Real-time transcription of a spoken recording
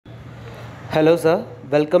Hello sir,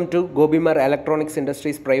 welcome to GOPIMER Electronics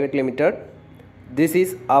Industries Private Limited. This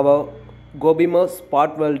is our GOPIMER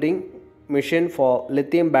Spot Welding Machine for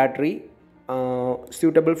lithium battery,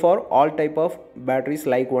 suitable for all type of batteries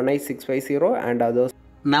like 18650 and others.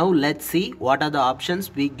 Now let's see what are the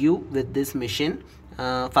options we give with this machine.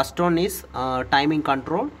 First one is timing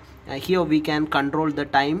control. Here we can control the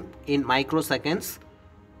time in microseconds,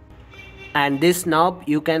 and this knob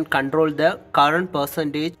you can control the current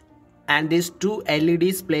percentage, and these two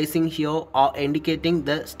LEDs placing here are indicating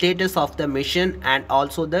the status of the machine and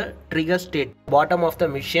also the trigger state. Bottom of the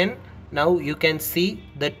machine, now you can see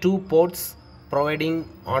the two ports providing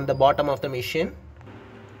on the bottom of the machine.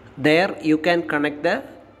 There you can connect the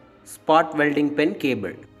spot welding pen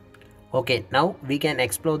cable. Okay, now we can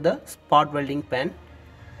explore the spot welding pen.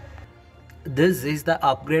 This is the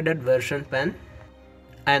upgraded version pen,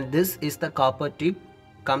 and this is the copper tip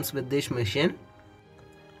comes with this machine.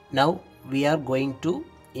 Now we are going to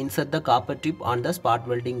insert the copper tip on the spot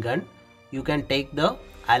welding gun. You can take the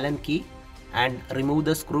Allen key and remove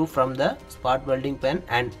the screw from the spot welding pen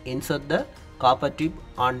and insert the copper tip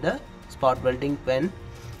on the spot welding pen,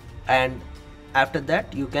 and after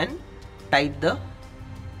that you can tight the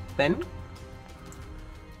pen.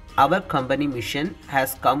 Our company machine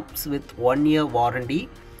comes with 1 year warranty.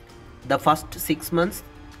 The first 6 months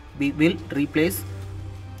we will replace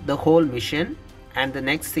the whole machine, and the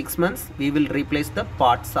next 6 months we will replace the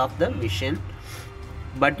parts of the machine.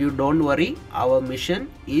 But you don't worry, our machine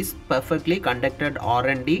is perfectly conducted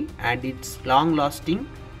R&D and it's long lasting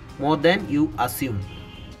more than you assume.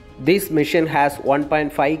 This machine has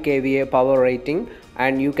 1.5 kVA power rating,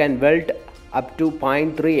 and you can weld up to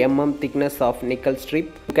 0.3 mm thickness of nickel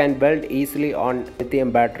strip. You can weld easily on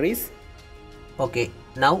lithium batteries. Okay,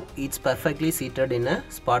 now it's perfectly seated in a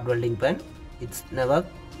spot welding pen. It's never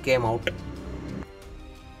came out.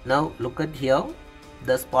 Now look at here,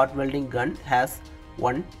 the spot welding gun has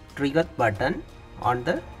one trigger button on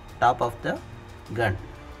the top of the gun.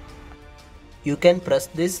 You can press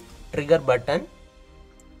this trigger button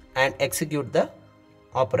and execute the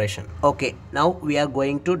operation. Okay, now we are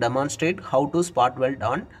going to demonstrate how to spot weld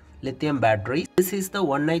on lithium battery. This is the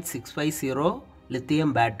 18650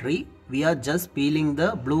 lithium battery. We are just peeling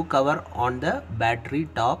the blue cover on the battery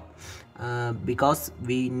top because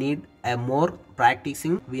we need a more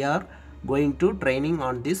practicing. We are going to training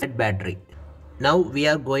on this battery. Now we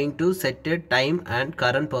are going to set a time and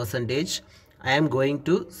current percentage. I am going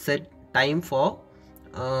to set time for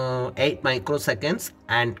 8 microseconds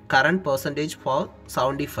and current percentage for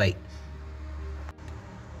 75.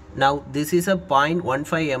 Now this is a 0.15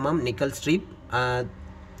 mm nickel strip.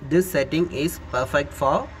 This setting is perfect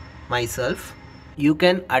for myself. You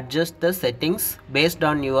can adjust the settings based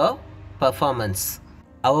on your performance.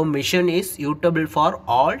 Our machine is suitable for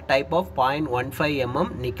all type of 0.15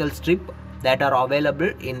 mm nickel strip that are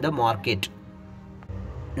available in the market.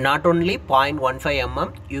 Not only 0.15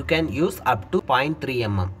 mm, you can use up to 0.3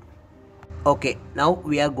 mm. Okay, now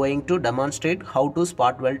we are going to demonstrate how to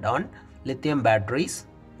spot weld on lithium batteries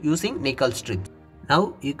using nickel strips.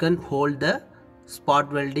 Now you can hold the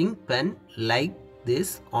spot welding pen like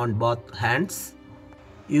this on both hands.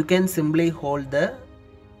 You can simply hold the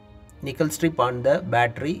nickel strip on the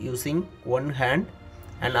battery using one hand,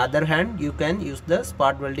 and other hand you can use the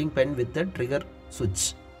spot welding pen with the trigger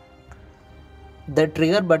switch. The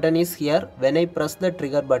trigger button is here. When I press the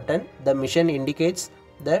trigger button, the machine indicates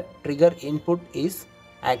the trigger input is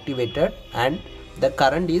activated and the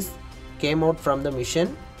current is came out from the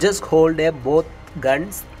machine. Just hold both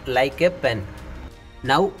guns like a pen.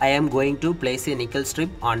 Now I am going to place a nickel strip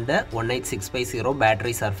on the 18650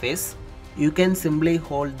 battery surface. You can simply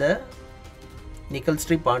hold the nickel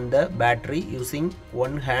strip on the battery using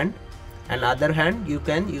one hand, and other hand you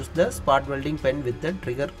can use the spot welding pen with the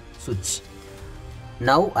trigger switch.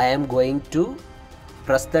 Now I am going to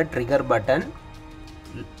press the trigger button.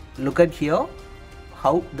 Look at here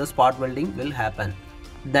how the spot welding will happen.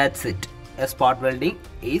 That's it. A spot welding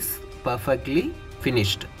is perfectly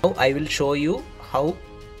finished. Now I will show you how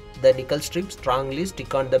the nickel strip strongly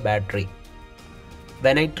stick on the battery.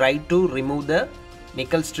 When I try to remove the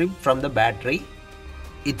nickel strip from the battery,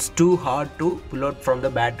 it's too hard to pull out from the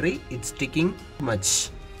battery. It's sticking too much.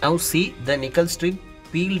 Now see, the nickel strip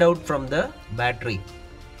peeled out from the battery.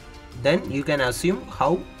 Then you can assume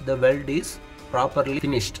how the weld is properly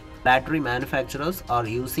finished. Battery manufacturers are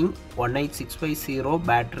using 18650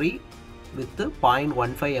 battery with the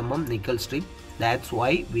 0.15 mm nickel strip. That's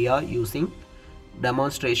why we are using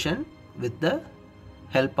demonstration with the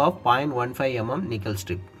help of 0.15 mm nickel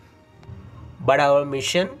strip. But our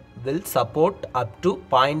machine will support up to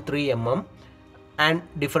 0.3 mm and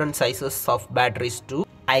different sizes of batteries too.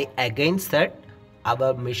 I again said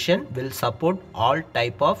our machine will support all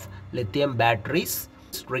type of lithium batteries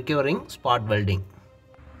requiring spot welding.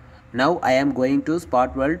 Now I am going to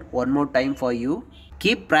spot weld one more time for you.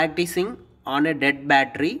 Keep practicing on a dead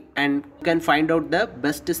battery and you can find out the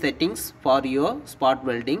best settings for your spot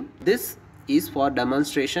welding. This is for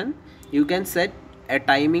demonstration. You can set a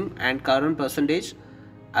timing and current percentage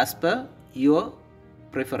as per your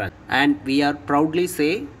preference. And we are proudly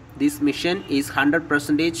say this machine is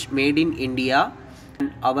 100% made in India,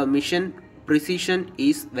 and our machine precision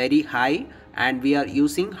is very high, and we are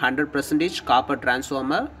using 100% copper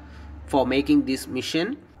transformer for making this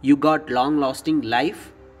machine. You got long lasting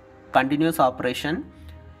life, continuous operation.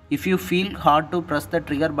 If you feel hard to press the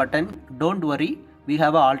trigger button, don't worry, we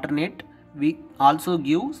have an alternate. We also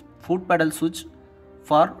give foot pedal switch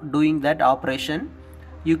for doing that operation.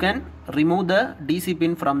 You can remove the DC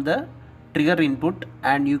pin from the trigger input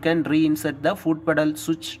and you can reinsert the foot pedal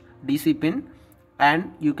switch DC pin,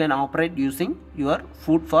 and you can operate using your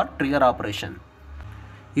foot for trigger operation.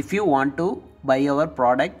 If you want to buy our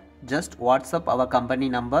product, just WhatsApp our company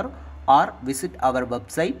number or visit our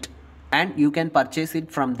website and you can purchase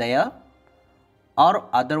it from there. Or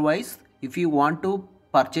otherwise, if you want to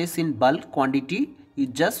purchase in bulk quantity, you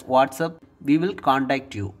just WhatsApp, we will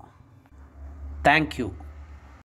contact you. Thank you.